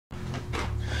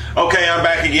Okay, I'm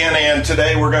back again, and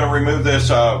today we're going to remove this,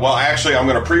 well actually I'm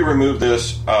going to pre-remove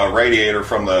this radiator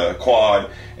from the quad,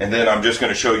 and then I'm just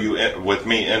going to show you with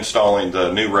me installing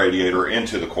the new radiator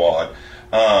into the quad.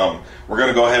 We're going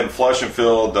to go ahead and flush and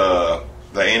fill the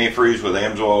antifreeze with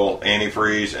Amsoil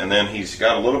antifreeze, and then he's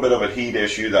got a little bit of a heat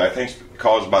issue that I think is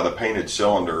caused by the painted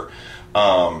cylinder.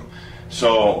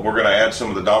 So we're going to add some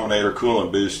of the Dominator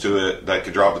coolant boost to it that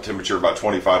could drop the temperature about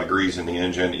 25 degrees in the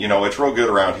engine. You know, it's real good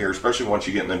around here, especially once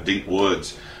you get in the deep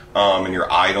woods and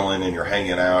you're idling and you're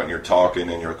hanging out and you're talking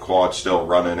and your quad's still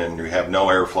running and you have no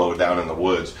airflow down in the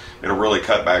woods. It'll really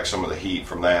cut back some of the heat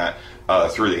from that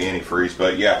through the antifreeze.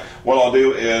 But yeah, what I'll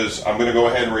do is I'm going to go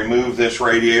ahead and remove this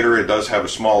radiator. It does have a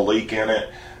small leak in it.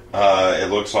 It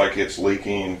looks like it's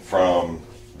leaking from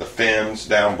the fins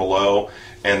down below.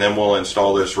 And then we'll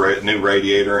install this new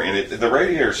radiator, and the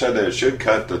radiator said that it should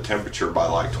cut the temperature by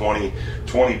like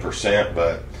 20%,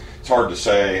 but it's hard to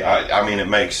say. I mean, it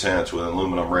makes sense with an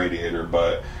aluminum radiator,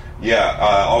 but yeah,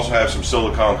 I also have some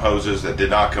silicone hoses that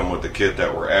did not come with the kit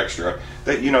that were extra.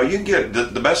 That, you know, you can get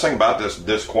the best thing about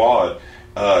this quad,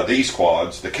 these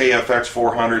quads, the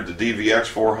KFX400, the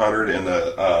DVX400, and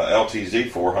the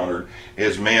LTZ400,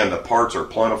 is, man, the parts are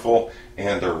plentiful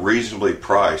and they're reasonably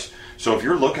priced. So if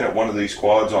you're looking at one of these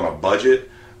quads on a budget,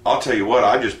 I'll tell you what,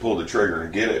 I just pull the trigger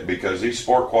and get it, because these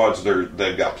sport quads,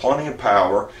 they've got plenty of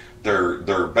power.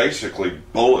 They're basically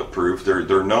bulletproof.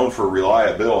 They're known for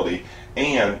reliability,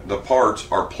 and the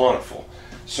parts are plentiful.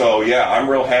 So yeah, I'm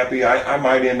real happy. I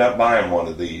might end up buying one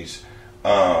of these.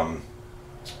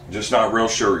 Just not real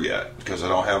sure yet, because I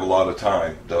don't have a lot of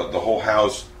time. The whole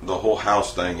house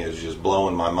thing is just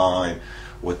blowing my mind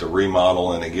with the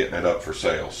remodeling and getting it up for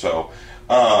sale. So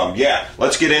yeah,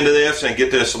 let's get into this and get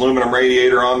this aluminum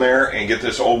radiator on there and get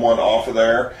this old one off of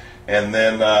there, and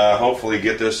then hopefully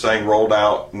get this thing rolled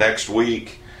out next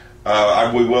week.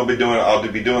 I'll be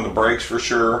doing the brakes for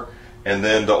sure, and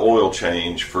then the oil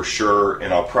change for sure,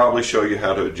 and I'll probably show you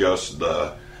how to adjust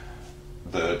the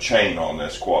chain on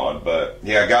this quad. But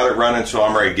yeah, I got it running, so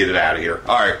I'm ready to get it out of here.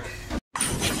 All right.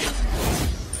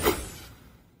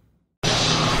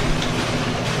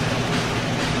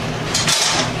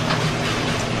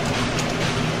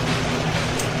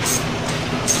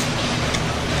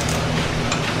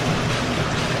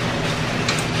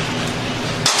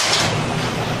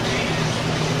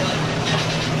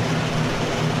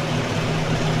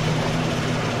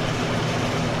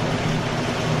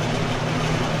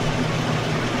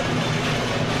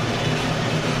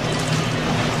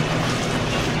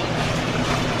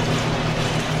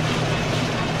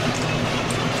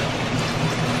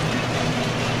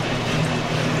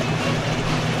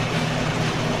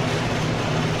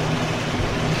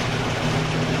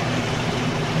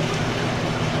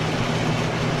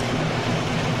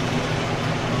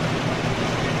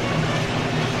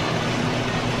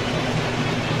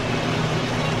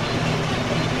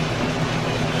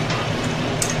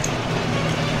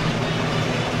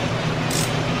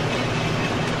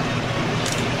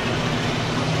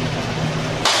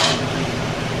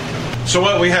 So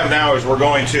what we have now is we're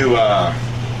going to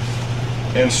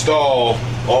install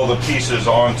all the pieces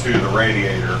onto the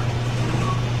radiator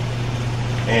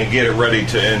and get it ready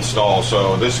to install.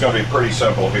 So this is going to be pretty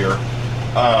simple here.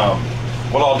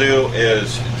 What I'll do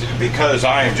is, because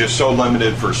I am just so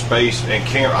limited for space and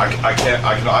camera, I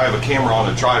have a camera on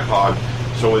a tripod,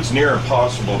 so it's near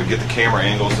impossible to get the camera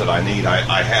angles that I need.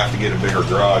 I have to get a bigger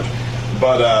garage.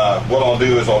 But what I'll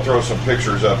do is I'll throw some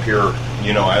pictures up here,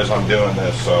 you know, as I'm doing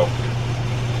this. So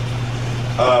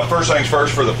first things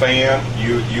first, for the fan,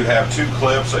 you have two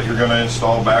clips that you're going to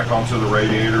install back onto the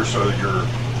radiator so that your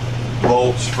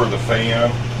bolts for the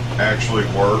fan actually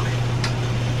work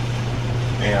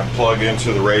and plug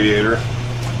into the radiator.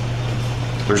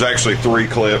 There's actually three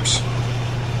clips.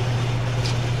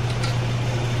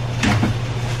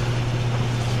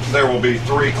 There will be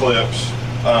three clips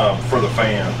for the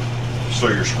fan, so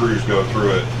your screws go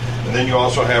through it. And then you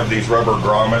also have these rubber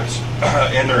grommets,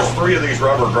 and there's three of these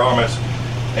rubber grommets.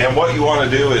 And what you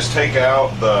want to do is take out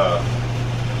the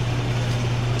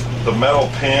metal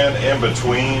pin in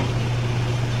between,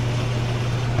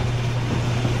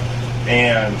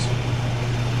 and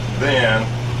then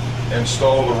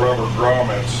install the rubber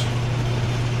grommets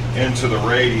into the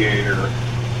radiator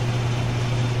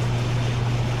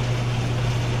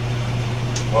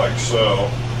like so.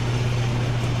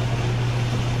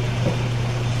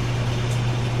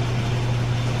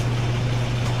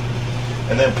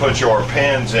 And then put your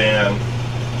pins in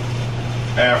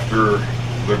after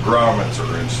the grommets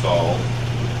are installed.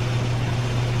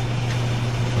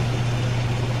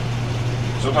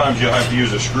 Sometimes you'll have to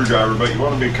use a screwdriver, but you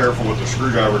want to be careful with the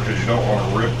screwdriver because you don't want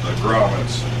to rip the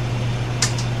grommets.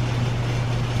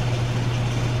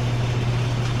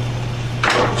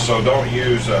 So don't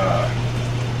use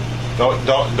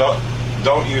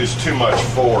don't use too much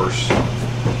force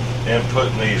in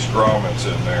putting these grommets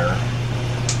in there.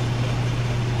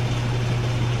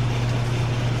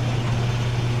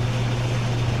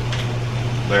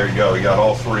 There you go, you got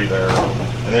all three there.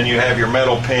 And then you have your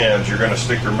metal pins. You're going to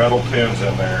stick your metal pins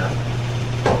in there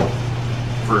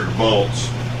for your bolts.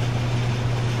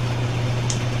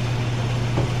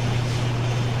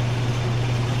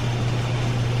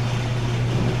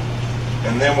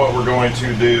 And then what we're going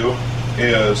to do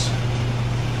is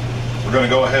we're going to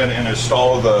go ahead and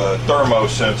install the thermo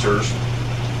sensors.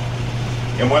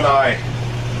 And when I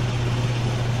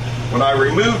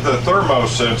remove the thermo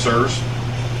sensors,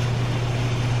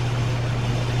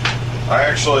 I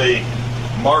actually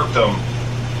marked them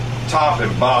top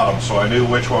and bottom so I knew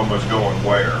which one was going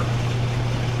where.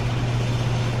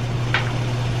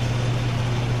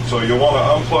 So you'll want to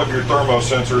unplug your thermo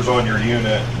sensors on your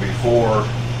unit before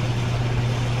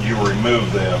you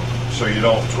remove them so you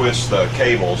don't twist the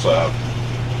cables up.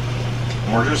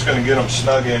 And we're just going to get them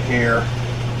snug in here.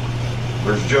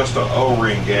 There's just an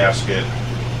O-ring gasket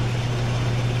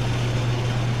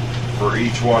for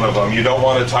each one of them. You don't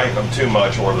want to tighten them too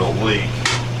much or they'll leak.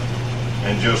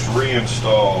 And just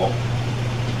reinstall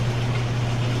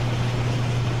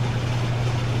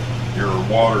your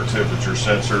water temperature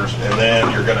sensors, and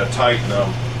then you're going to tighten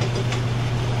them.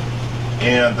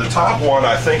 And the top one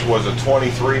I think was a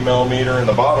 23 millimeter, and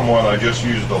the bottom one I just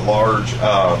used a large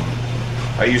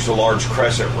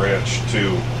crescent wrench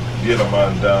to get them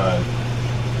undone,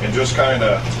 and just kind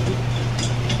of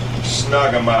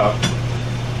snug them up.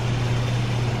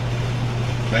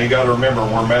 Now you got to remember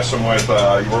we're messing with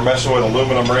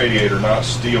aluminum radiator, not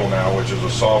steel now, which is a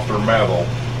softer metal.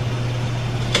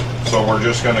 So we're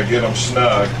just going to get them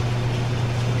snug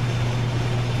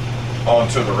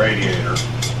onto the radiator.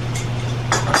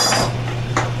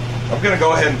 I'm going to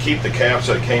go ahead and keep the caps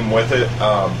that came with it,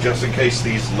 just in case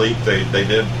these leak. They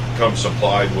did come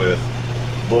supplied with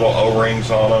little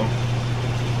O-rings on them,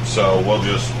 so we'll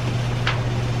just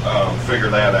figure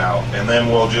that out. And then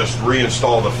we'll just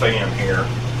reinstall the fan here,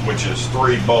 which is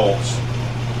 3 bolts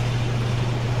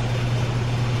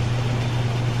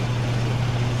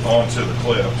onto the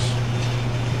clips.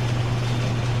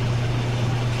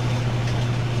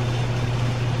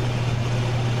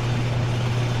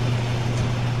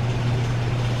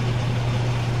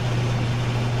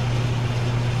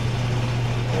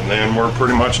 And then we're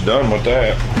pretty much done with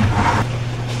that.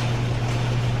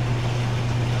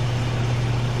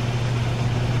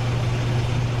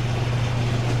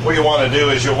 What you want to do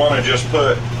is you'll want to just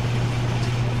put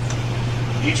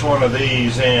each one of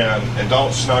these in, and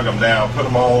don't snug them down. Put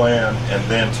them all in and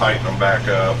then tighten them back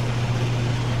up.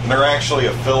 And they're actually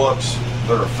a Phillips.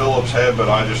 They're a Phillips head, but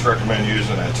I just recommend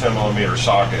using a 10 millimeter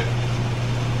socket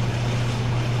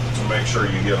to make sure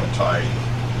you get them tight.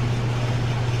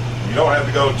 You don't have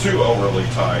to go too overly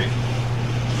tight.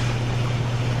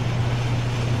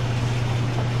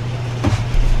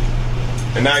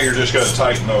 And now you're just going to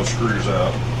tighten those screws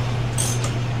up.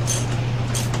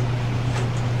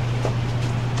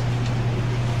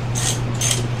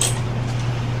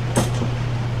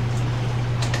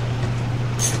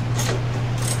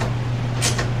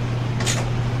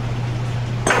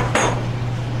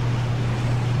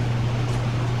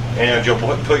 And you'll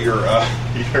put your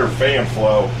fan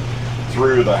flow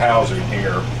through the housing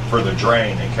here for the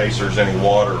drain in case there's any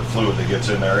water or fluid that gets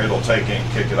in there. It'll take it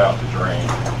and kick it out the drain.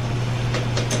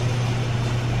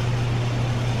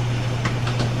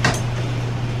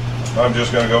 I'm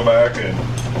just going to go back and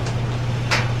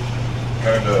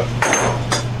kind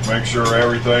of make sure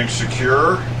everything's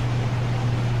secure.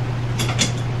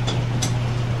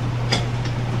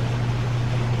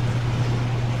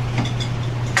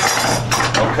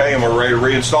 Okay, and we're ready to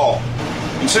reinstall.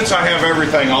 And since I have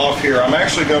everything off here, I'm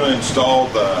actually going to install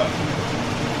the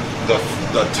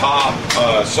top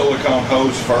silicone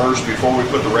hose first before we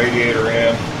put the radiator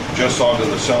in, just onto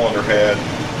the cylinder head,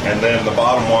 and then the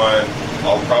bottom one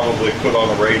I'll probably put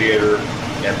on the radiator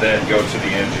and then go to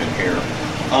the engine here.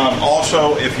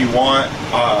 Also, if you want,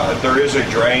 there is a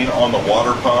drain on the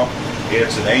water pump.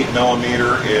 It's an 8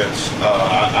 millimeter.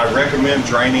 I recommend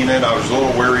draining it. I was a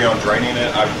little wary on draining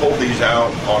it. I pulled these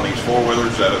out on these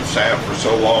 4-wheelers that have sat for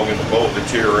so long and the bolt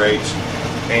deteriorates,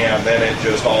 and then it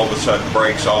just all of a sudden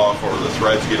breaks off or the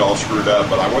threads get all screwed up.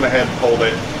 But I went ahead and pulled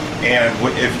it. And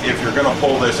if you're going to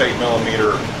pull this 8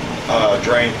 millimeter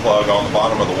drain plug on the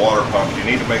bottom of the water pump, you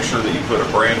need to make sure that you put a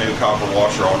brand new copper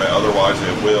washer on it. Otherwise,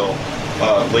 it will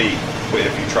leak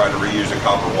if you try to reuse a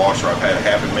copper washer. I've had it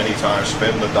happen many times.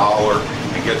 Spend the $1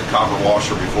 and get the copper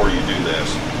washer before you do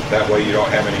this. That way you don't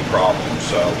have any problems.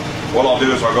 So what I'll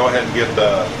do is I'll go ahead and get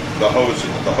the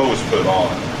hose put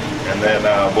on, and then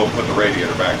we'll put the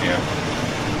radiator back in.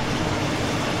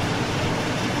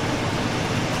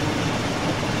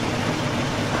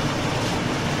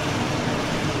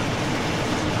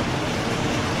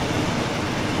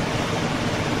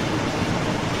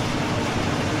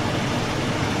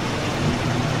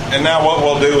 And now what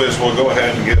we'll do is we'll go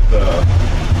ahead and get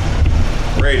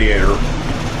the radiator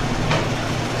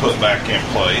put back in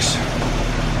place.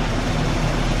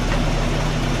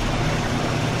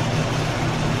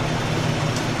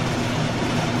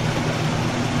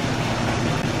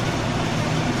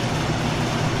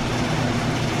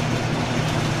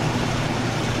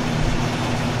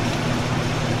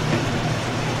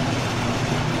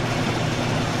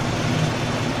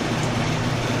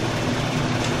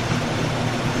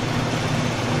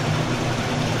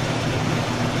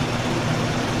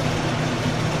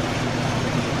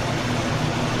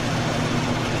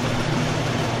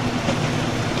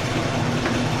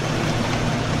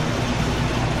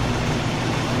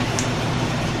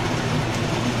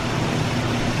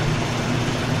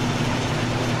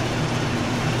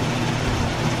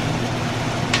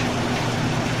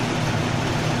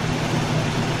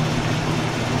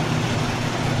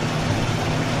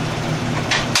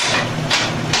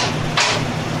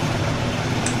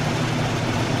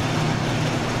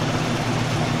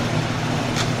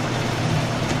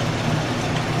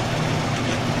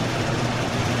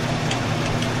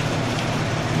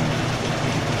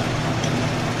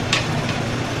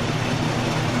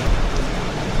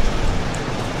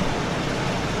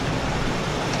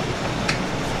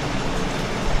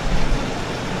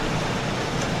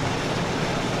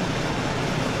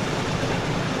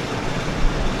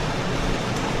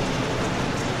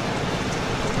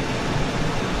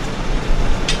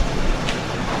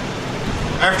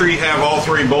 After you have all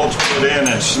 3 bolts put in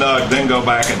and snug, then go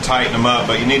back and tighten them up,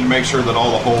 but you need to make sure that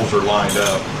all the holes are lined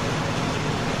up.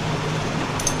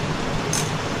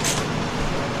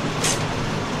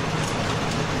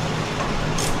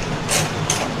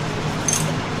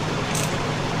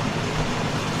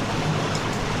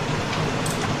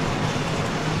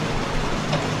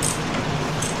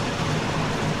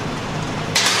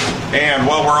 And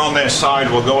while we're on this side,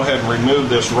 we'll go ahead and remove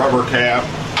this rubber cap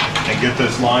and get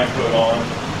this line put on.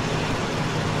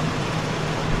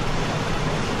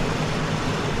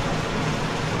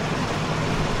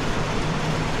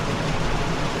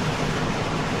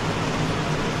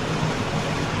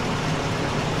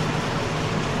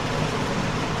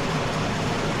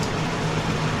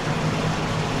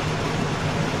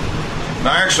 And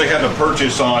I actually had to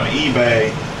purchase on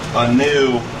eBay a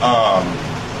new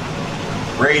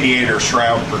radiator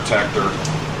shroud protector.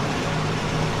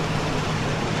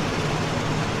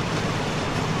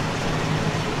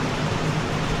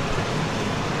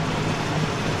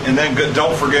 And then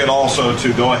don't forget also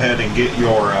to go ahead and get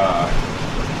your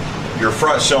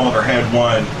front cylinder head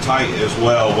one tight as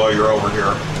well while you're over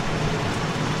here.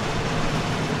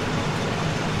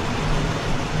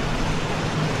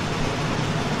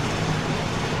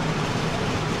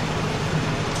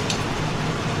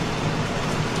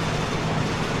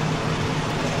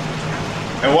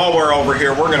 And while we're over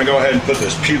here, we're going to go ahead and put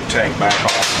this puke tank back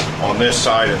on this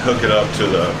side and hook it up to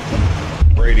the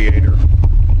radiator.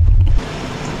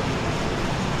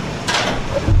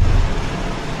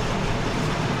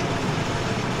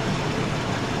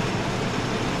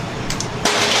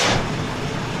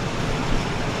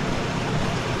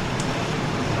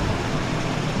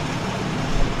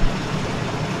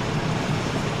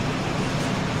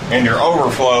 And your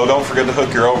overflow, don't forget to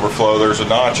hook your overflow. There's a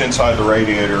notch inside the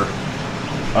radiator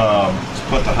to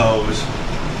put the hose.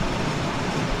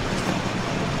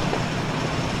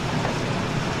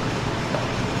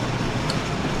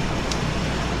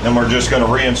 Then we're just going to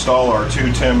reinstall our 2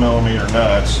 10mm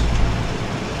nuts.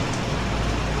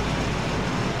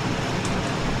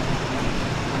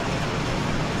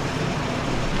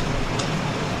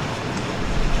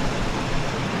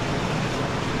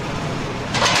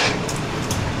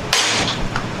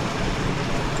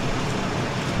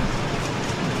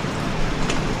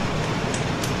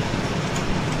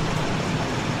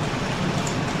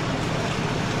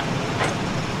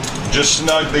 Just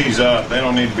snug these up. They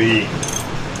don't need to be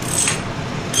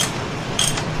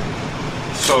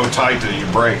so tight that you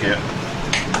break it.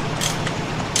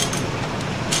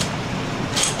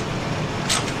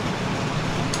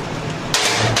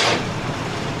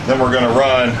 Then we're going to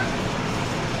run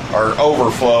our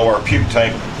overflow, our puke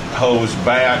tank hose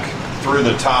back through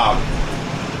the top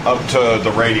up to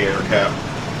the radiator cap.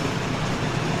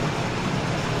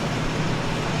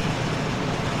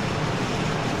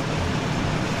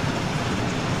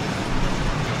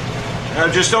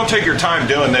 Just don't take your time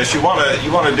doing this. You want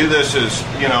to do this as,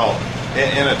 you know,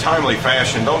 in a timely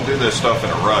fashion. Don't do this stuff in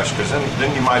a rush, because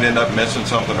then you might end up missing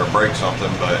something or break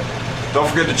something. But don't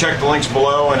forget to check the links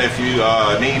below, and if you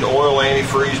need oil,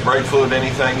 antifreeze, brake fluid,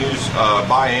 anything,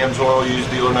 buy Amsoil. Use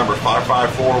dealer number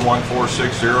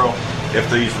 5541460. If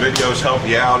these videos help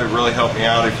you out, it really helped me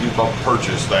out if you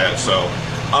purchase that. So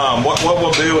what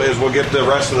we'll do is we'll get the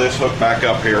rest of this hooked back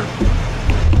up here.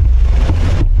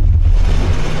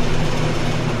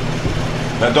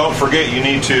 Now don't forget, you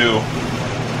need to,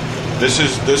 this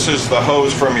is the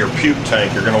hose from your puke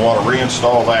tank. You're going to want to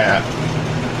reinstall that.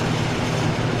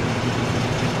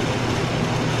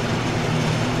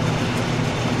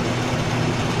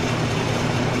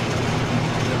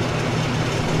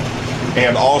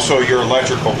 And also your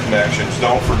electrical connections.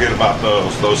 Don't forget about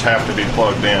those. Those have to be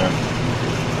plugged in.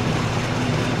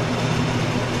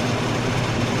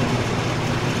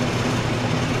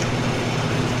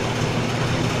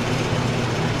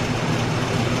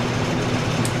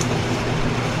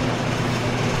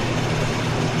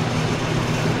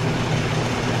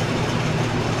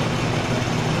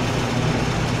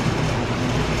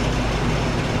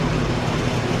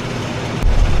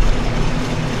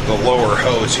 The lower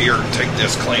hose here to take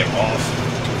this clamp off.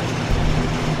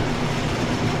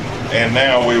 And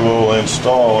now we will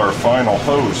install our final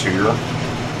hose here.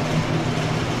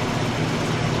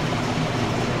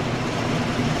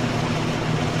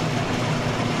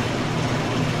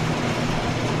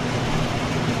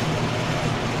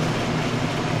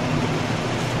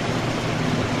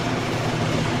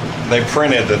 They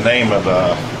printed the name of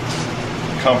the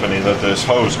company that this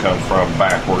hose comes from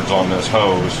backwards on this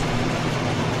hose.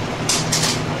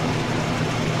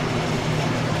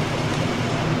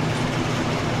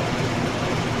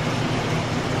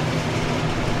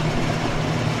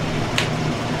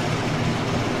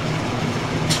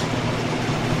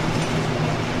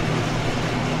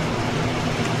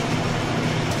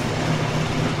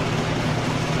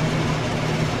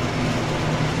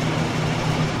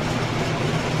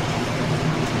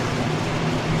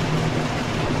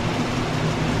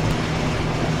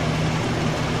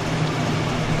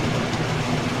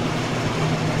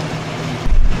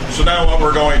 So now what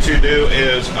we're going to do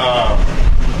is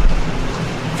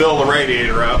fill the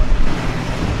radiator up.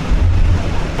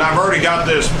 Now I've already got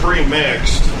this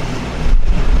pre-mixed.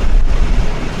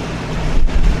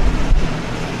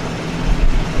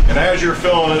 And as you're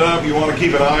filling it up, you want to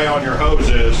keep an eye on your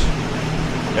hoses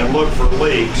and look for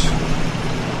leaks.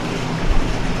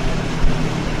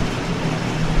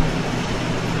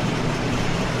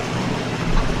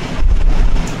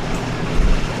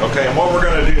 Okay, and what we're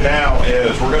going to do now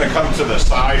is we're going to come to the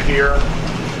side here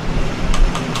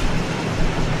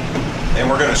and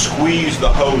we're going to squeeze the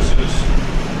hoses.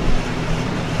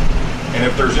 And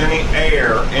if there's any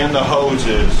air in the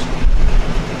hoses,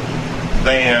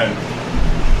 then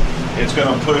it's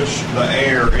going to push the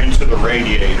air into the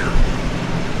radiator.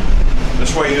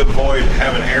 This way you avoid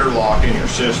having airlock in your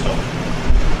system.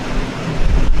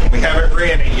 We haven't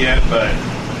ran it yet, but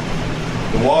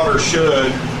the water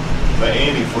should, the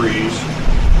antifreeze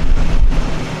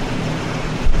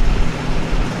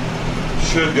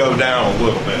should go down a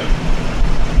little bit.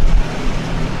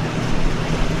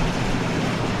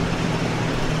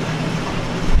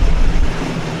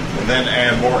 And then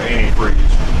add more antifreeze.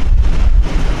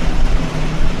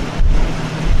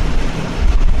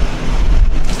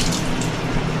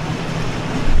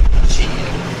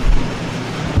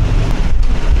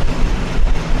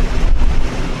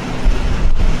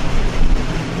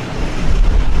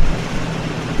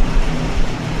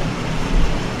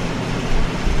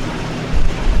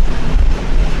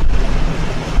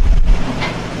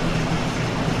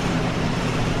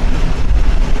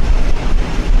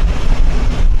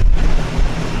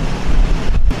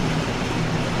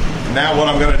 Now what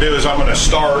I'm going to do is I'm going to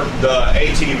start the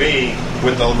ATV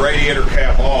with the radiator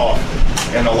cap off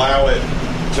and allow it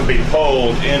to be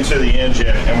pulled into the engine,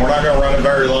 and we're not going to run it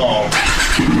very long.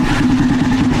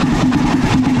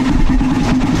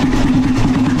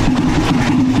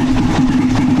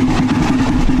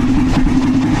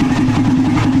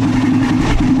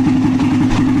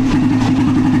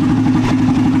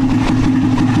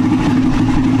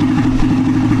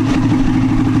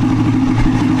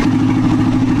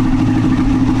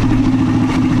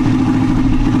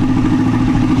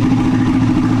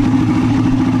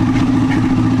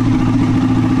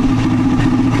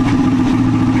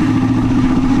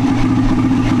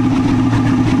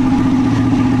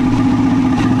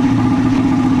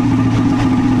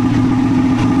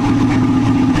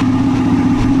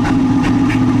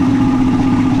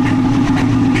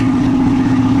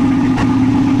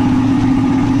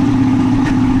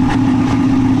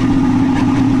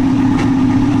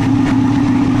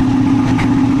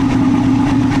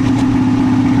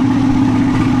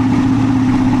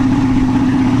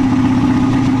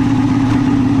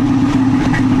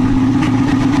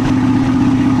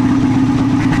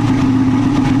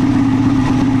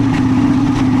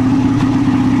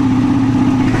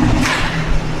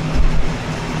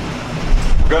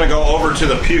 going to go over to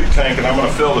the puke tank, and I'm going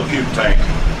to fill the puke tank.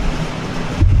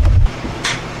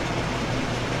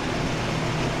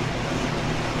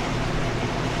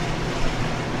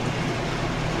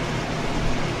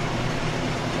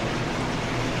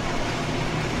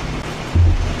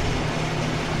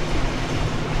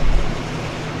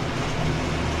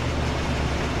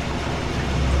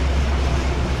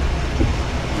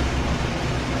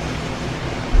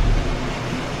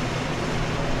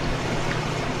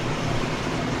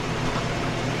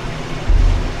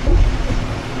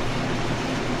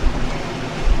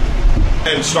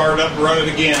 And start it up and run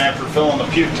it again after filling the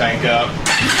puke tank up.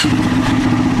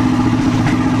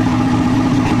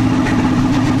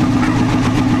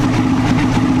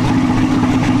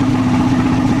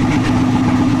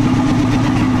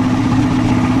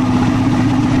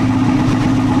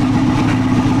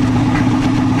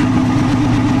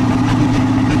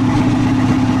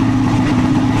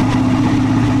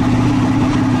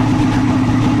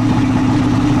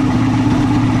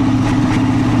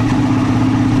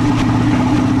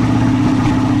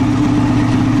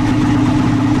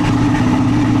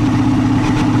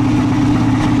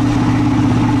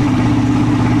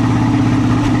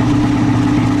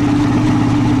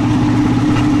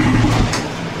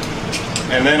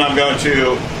 And then I'm going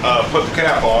to put the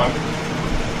cap on.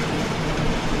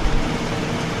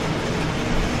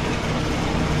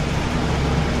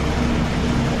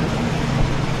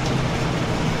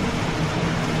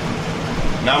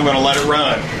 Now I'm going to let it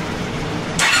run.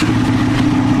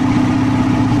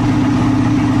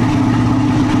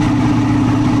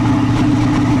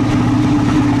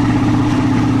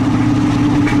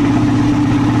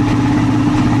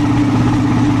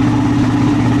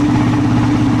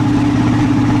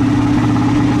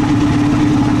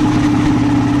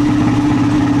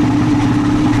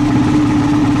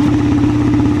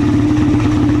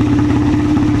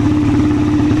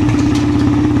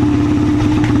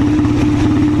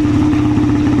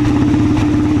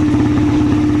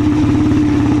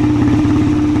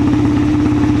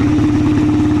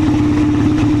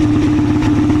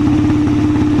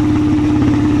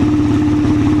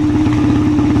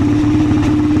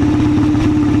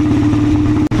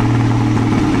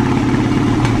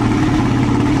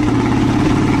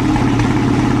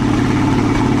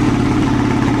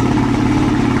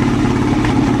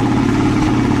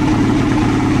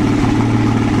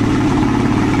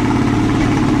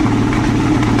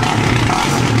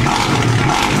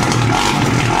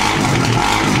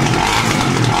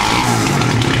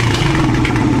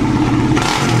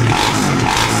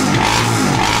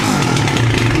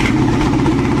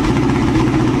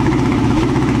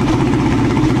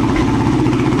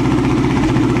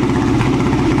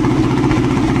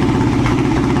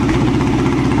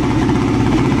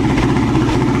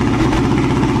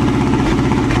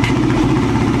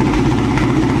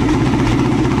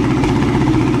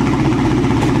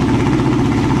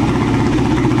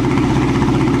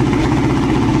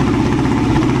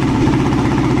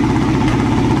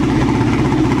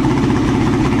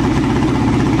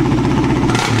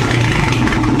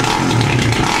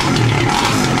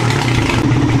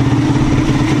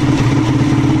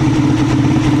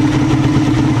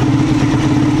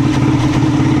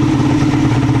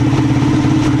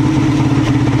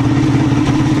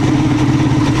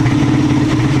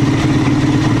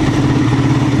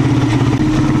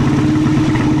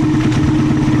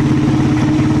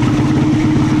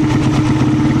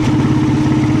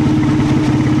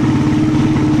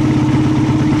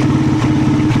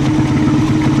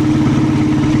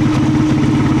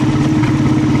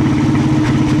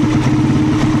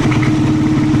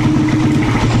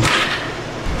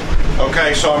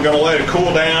 So I'm going to let it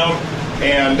cool down,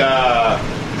 and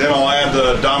then I'll add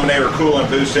the Dominator coolant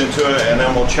boost into it, and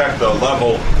then we'll check the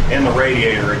level in the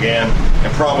radiator again,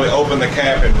 and probably open the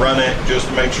cap and run it just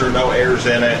to make sure no air's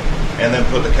in it, and then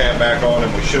put the cap back on,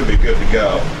 and we should be good to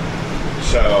go.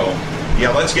 So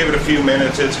yeah, let's give it a few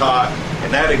minutes. It's hot,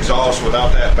 and that exhaust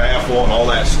without that baffle and all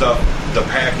that stuff, the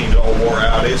packing's all wore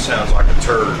out. It sounds like a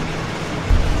turd.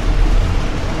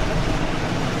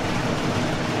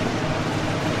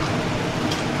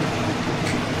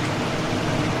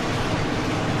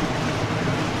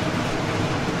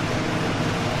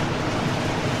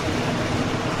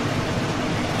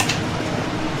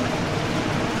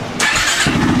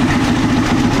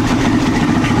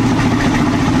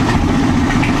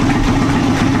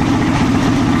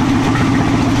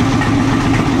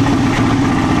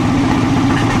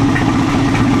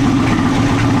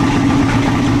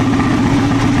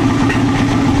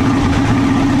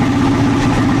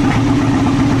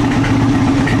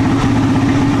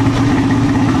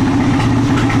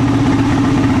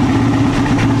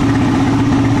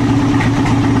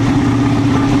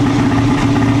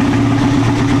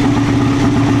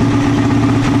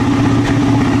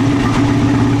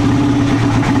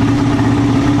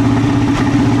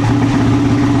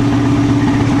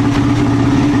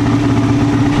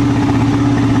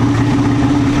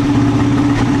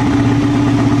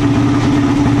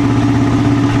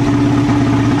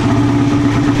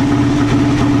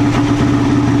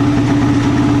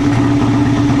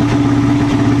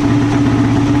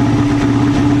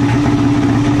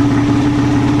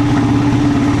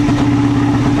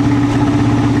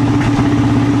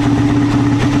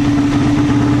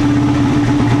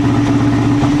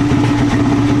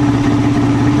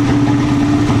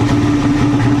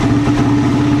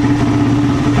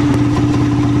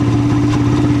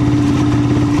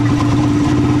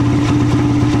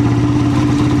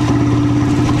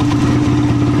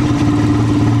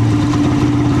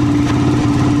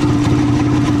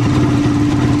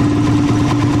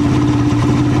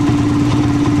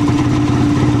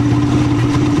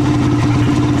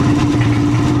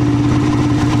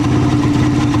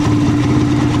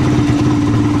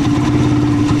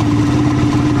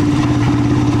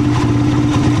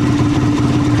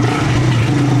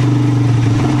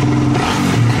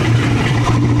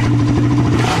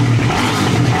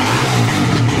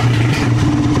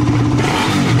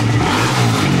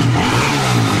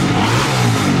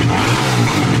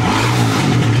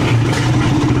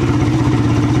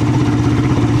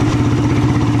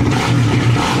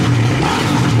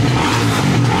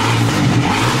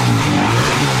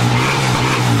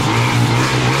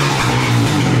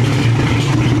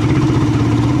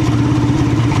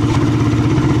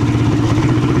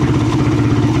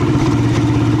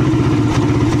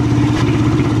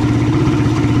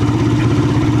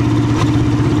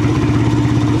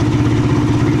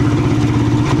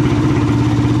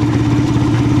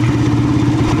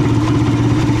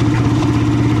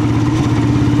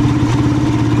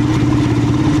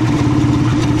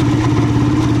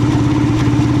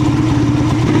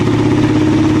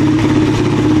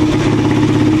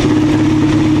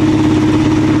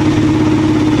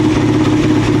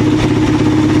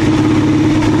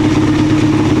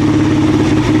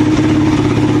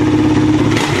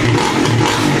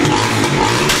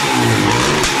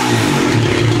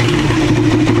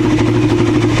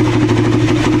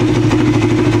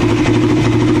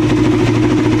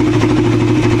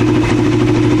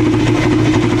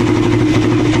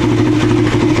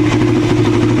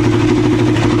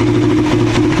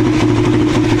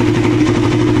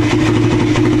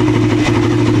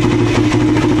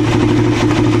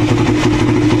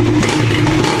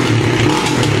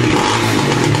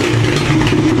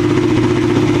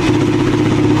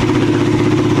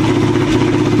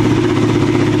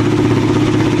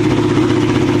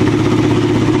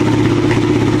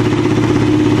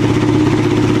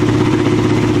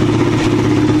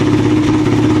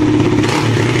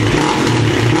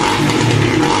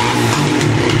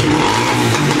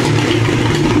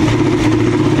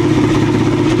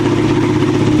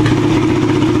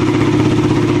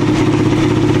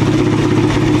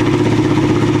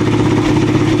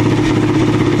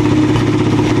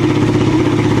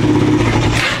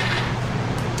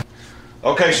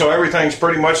 so everything's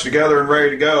pretty much together and ready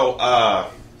to go.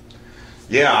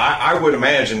 Yeah, I would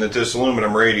imagine that this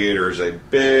aluminum radiator is a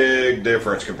big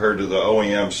difference compared to the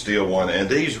OEM steel one. And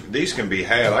these can be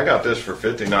had. I got this for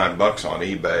 59 bucks on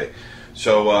eBay.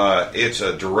 So it's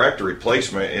a direct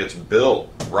replacement. It's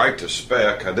built right to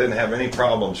spec. I didn't have any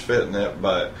problems fitting it.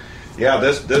 But yeah,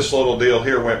 this little deal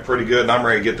here went pretty good. And I'm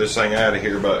ready to get this thing out of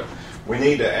here. But we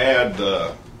need to add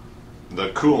the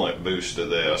coolant boost to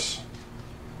this.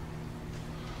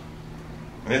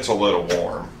 And it's a little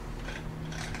warm.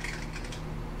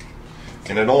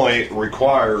 And it only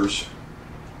requires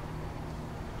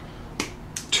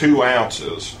 2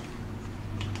 ounces.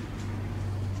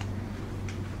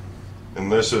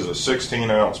 And this is a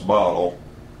 16-ounce bottle.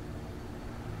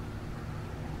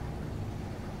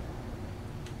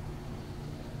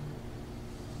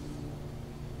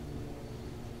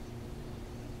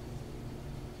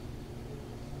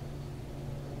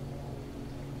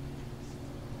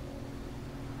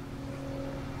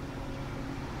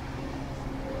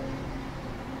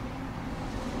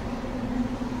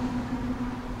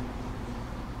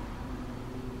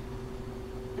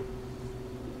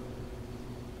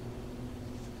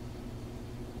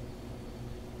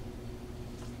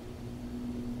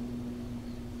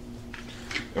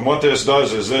 And what this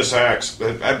does is this acts,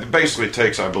 it basically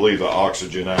takes, I believe, the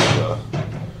oxygen out of the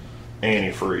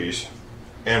antifreeze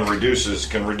and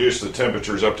can reduce the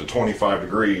temperatures up to 25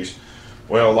 degrees.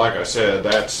 Well, like I said,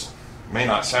 may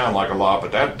not sound like a lot,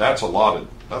 but that's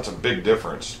a big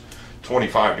difference,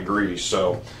 25 degrees.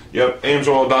 So, yep,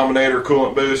 Amsoil Dominator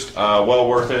coolant boost, well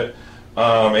worth it.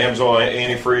 Amsoil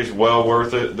antifreeze, well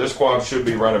worth it. This quad should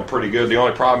be running pretty good. The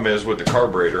only problem is with the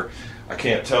carburetor. I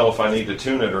can't tell if I need to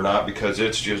tune it or not because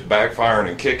it's just backfiring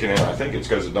and kicking in. I think it's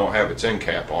because it don't have its end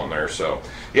cap on there. So,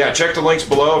 yeah, check the links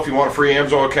below. If you want a free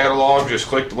Amsoil catalog, just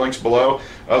click the links below.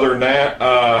 Other than that,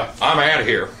 I'm out of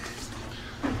here.